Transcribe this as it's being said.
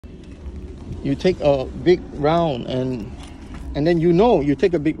You take a big round and then you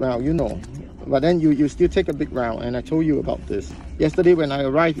take a big round, but then you still take a big round, and I told you about this. Yesterday when I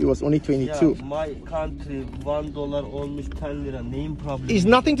arrived, it was only 22. Yeah, my country, $1 almost 10 lira. Name problem. It's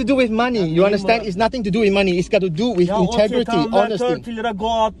nothing to do with money. You understand? It's nothing to do with money. It's got to do with integrity, okay, honesty. 30 lira go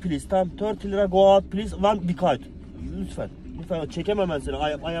out please. Tamam, 30 lira go out please. One bir kayıt. Lütfen. Lütfen çekemem ben seni.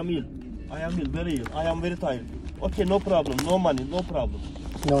 I am ill. I am ill, very ill. I am very tired. Okay, no problem. No money, no problem.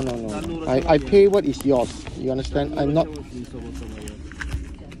 No. I pay what is yours. You understand? I'm not.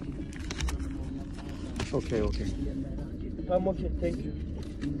 Okay. I'm okay, thank you.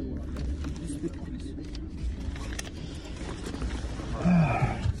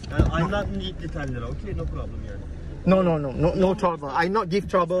 I not need the 10 lira, okay? No problem, yeah. No trouble. I not give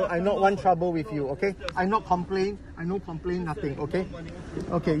trouble. I not want trouble with you, okay? I not complain. I no complain, nothing, okay?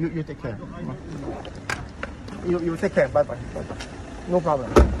 Okay, you take care. You take care. Bye. No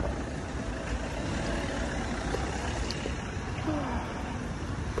problem.